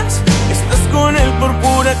regresarás. Estás con él por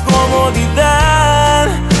pura comodidad,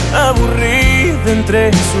 aburrida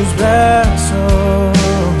entre sus brazos.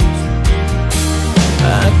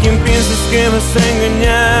 ¿A quién piensas que vas a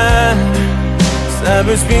engañar?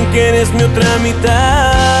 Sabes bien que eres mi otra mitad.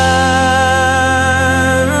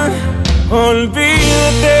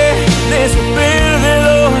 Olvídate de ese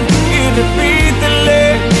perdedor y repítele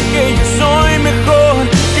que yo soy mejor,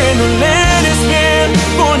 que no le eres fiel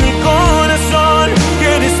con el corazón, que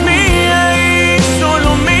eres mía y solo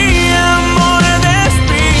mi amor.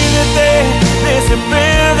 Despídete de ese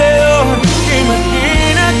perdedor que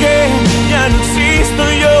imagina que ya no existo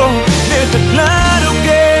yo. Deja claro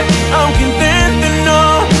que aunque intente no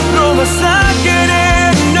lo vas a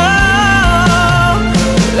querer, no.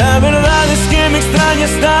 La verdad es que me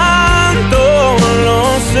extrañas tanto, lo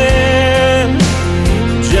sé,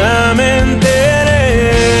 ya me enteré.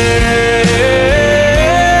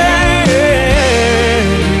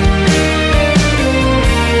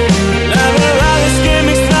 La verdad es que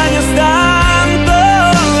me extrañas tanto,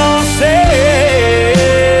 lo sé.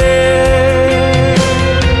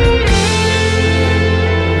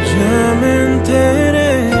 Ya me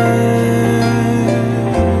enteré.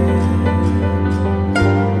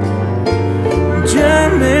 Ya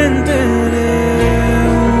me enteré.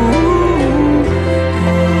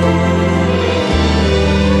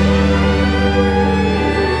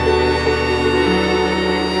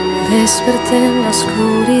 Desperté en la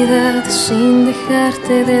oscuridad sin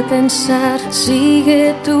dejarte de pensar.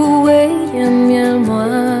 Sigue tu huella en mi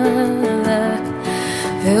almohada.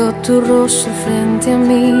 Veo tu rostro frente a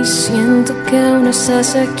mí, siento que aún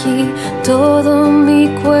estás aquí. Todo mi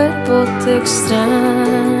cuerpo te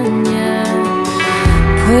extraña.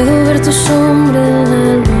 Puedo ver tu sombra en la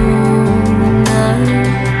luna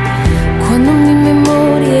cuando mi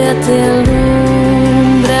memoria te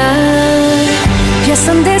alumbra. Ya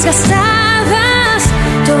están desgastadas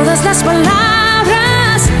todas las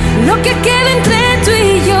palabras. Lo que queda entre tú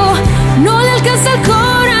y yo no le alcanza el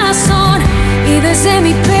corazón. Y desde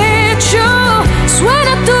mi pecho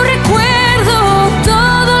suena tu recuerdo.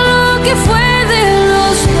 Todo lo que fue de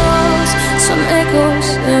los dos son ecos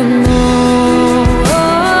de amor.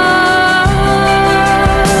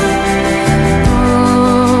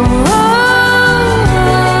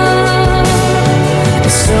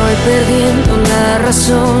 Estoy perdiendo la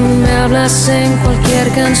razón. Me hablas en cualquier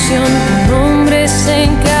canción, tu nombre es en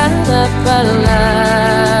cada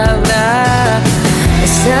palabra.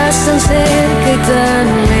 Estás tan cerca y tan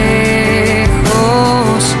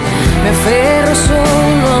lejos. Me aferro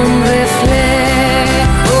solo a un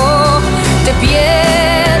reflejo. Te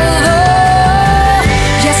pierdo.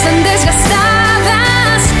 Ya están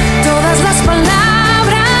desgastadas todas las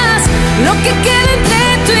palabras. Lo que queda entre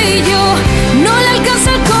tú y yo no le alcanza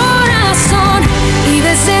el corazón. Y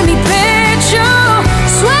desde mi pecho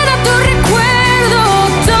suena tu recuerdo.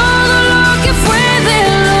 Todo lo que fue de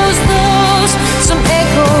los dos son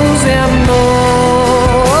ecos de amor.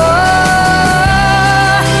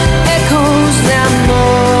 Ecos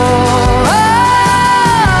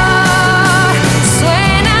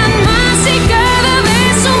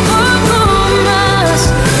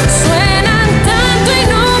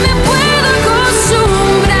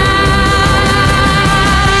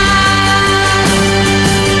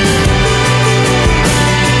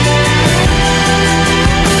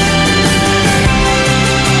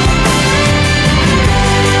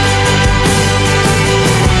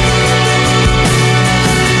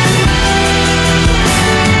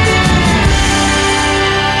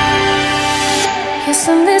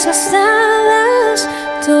desgastadas,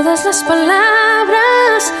 todas las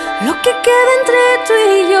palabras, lo que queda entre tú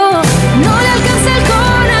y yo. No le alcanza el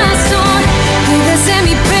corazón y desde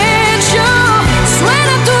mi pecho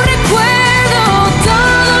suena tu recuerdo.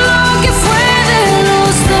 Todo lo que fue de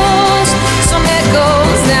los dos son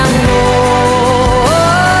ecos de amor,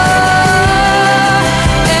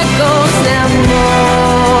 ecos de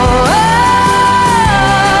amor,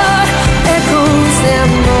 ecos de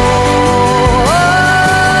amor,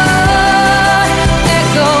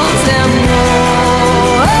 ecos de amor.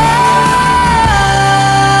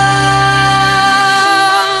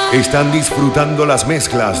 Están disfrutando las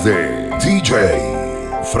mezclas de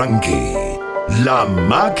DJ Frankie, la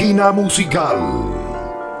máquina musical.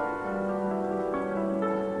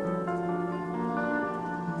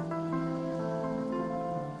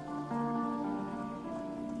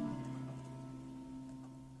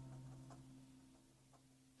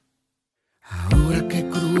 Ahora que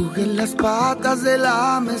crujen las patas de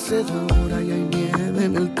la mecedora y hay nieve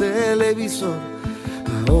en el televisor.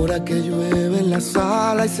 Ahora que llueve en la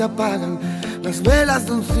sala y se apagan las velas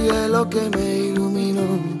de un cielo que me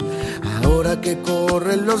iluminó. Ahora que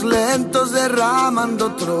corren los lentos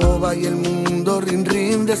derramando trova y el mundo rin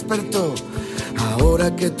rin despertó.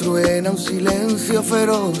 Ahora que truena un silencio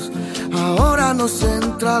feroz, ahora nos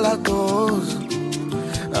entra la tos.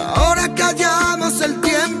 Ahora que hallamos el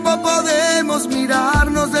tiempo podemos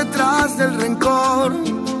mirarnos detrás del rencor.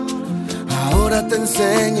 Ahora te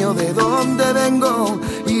enseño de dónde vengo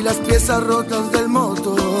y las piezas rotas del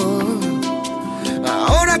motor.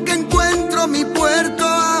 Ahora que encuentro mi puerto,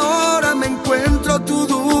 ahora me encuentro tu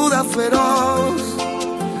duda feroz.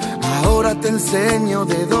 Ahora te enseño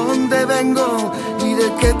de dónde vengo y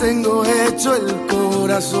de qué tengo hecho el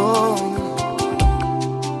corazón.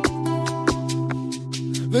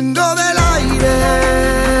 Vengo del aire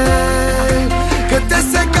que te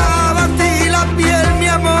secaba a ti la piel, mi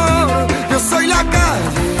amor. Yo soy la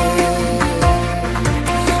calle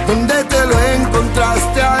donde te lo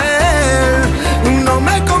encontraste a él. No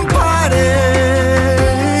me compares,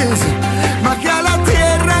 magia a la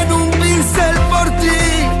tierra en un pincel por ti,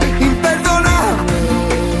 imperdonable.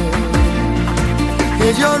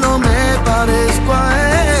 Que yo no me parezco a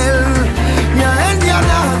él, ni a él ni a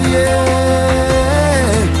nadie.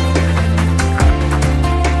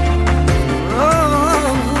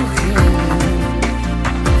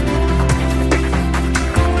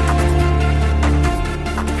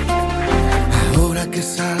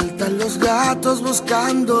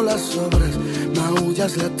 Buscando las obras,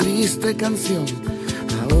 maullas la triste canción.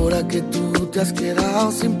 Ahora que tú te has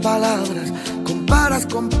quedado sin palabras, comparas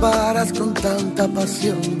con tanta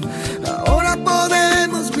pasión. Ahora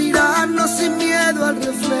podemos mirarnos sin miedo al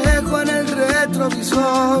reflejo en el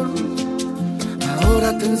retrovisor.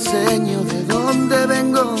 Ahora te enseño de dónde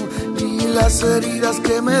vengo y las heridas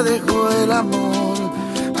que me dejó el amor.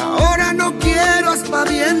 Ahora no quiero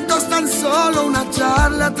aspavientos, tan solo una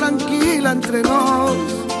charla tranquila entre nos.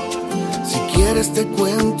 Si quieres te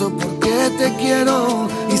cuento por qué te quiero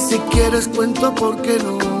y si quieres cuento por qué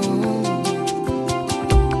no.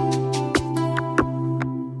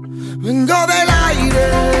 Vengo del aire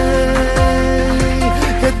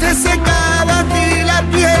que te secaba a ti la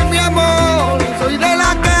piel, mi amor. Soy de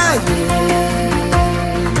la calle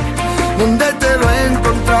donde te lo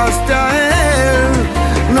encontraste a él.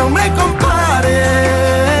 No me compares,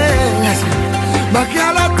 bajé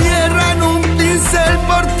a la tierra en un pincel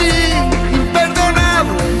por ti,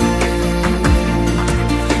 imperdonable.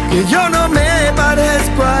 Que yo no me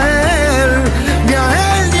parezco a él, ni a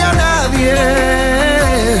él ni a nadie.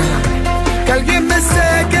 Que alguien me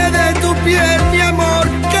seque de tu piel, mi amor,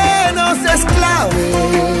 que no se esclave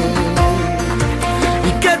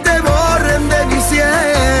y que te borren de mi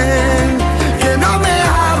sien, que no me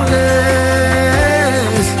hables.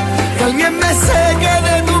 Alguien me seque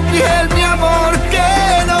de tu piel, mi amor, que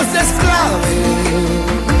no se esclave.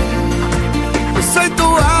 Yo soy tu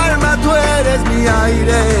alma, tú eres mi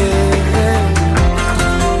aire.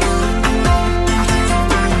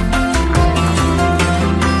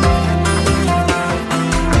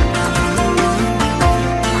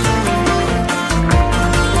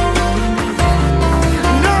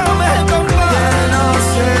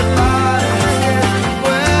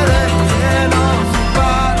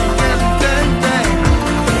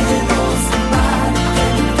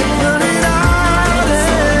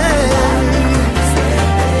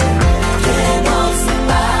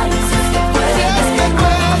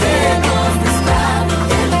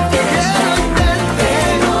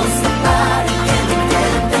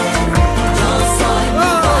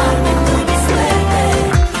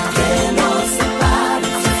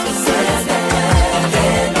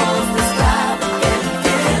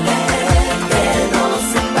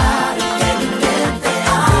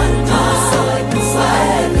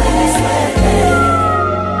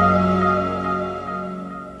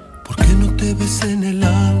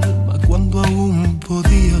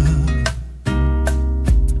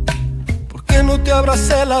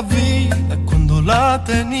 hacer la vida cuando la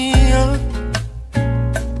tenía.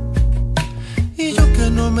 Y yo que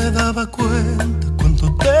no me daba cuenta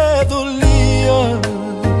cuánto te dolía.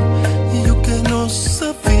 Y yo que no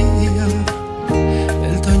sabía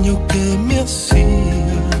el daño que me hacía.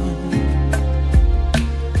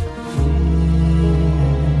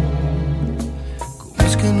 ¿Cómo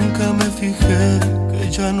es que nunca me fijé que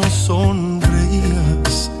ya no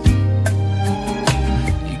sonreías?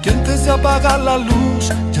 Y que antes de apagar la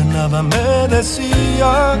luz ya nada me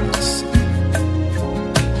decías.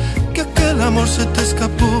 Que aquel amor se te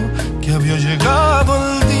escapó, que había llegado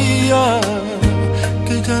el día,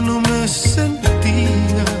 que ya no me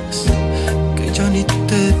sentías, que ya ni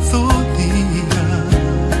te dolía.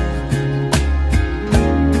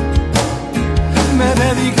 Me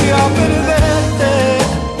dediqué a perderte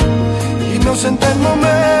y me ausenté en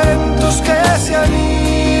momentos que se han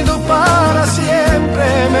ido para siempre.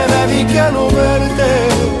 Me dediqué a no verte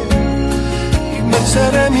y me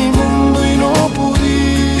encerré en mi mundo y no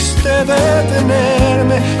pudiste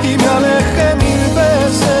detenerme. Y me alejé 1000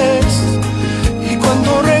 veces y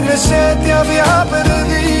cuando regresé te había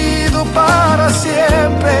perdido para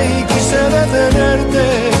siempre. Y quise detenerte,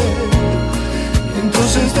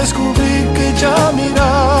 entonces descubrí que ya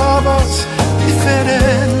mirabas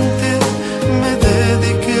diferente. Me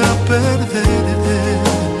dediqué a perderte,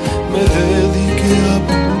 me dediqué a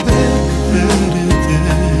perderte.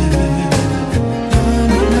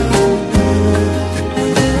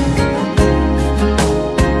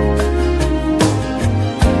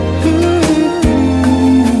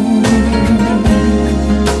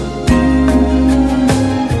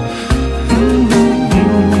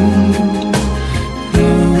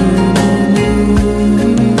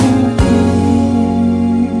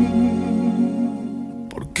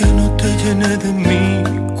 De mí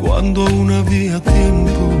cuando aún había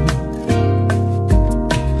tiempo.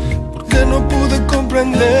 Porque no pude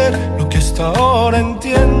comprender lo que hasta ahora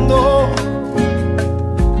entiendo,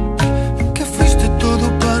 que fuiste todo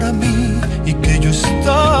para mí y que yo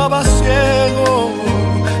estaba ciego.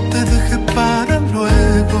 Te dejé para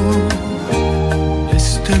luego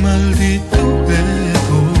este maldito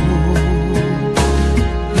ego.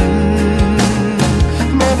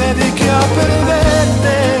 Me dediqué a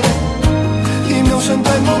perderte y me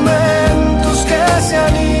ausenté en momentos que se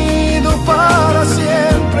han ido para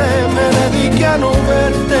siempre. Me dediqué a no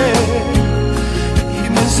verte y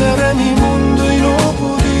me encerré en mi mundo y no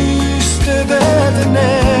pudiste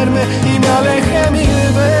detenerme. Y me alejé 1000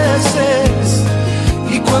 veces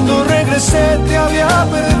y cuando regresé te había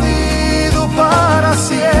perdido para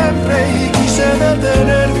siempre. Y quise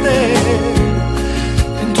detenerte,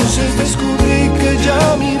 entonces descubrí que ya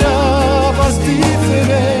mirabas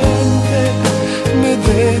diferente. Me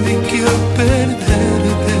dediqué a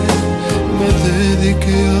perderte, me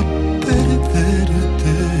dediqué a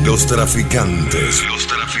perderte. Los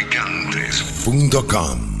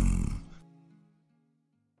traficantes.com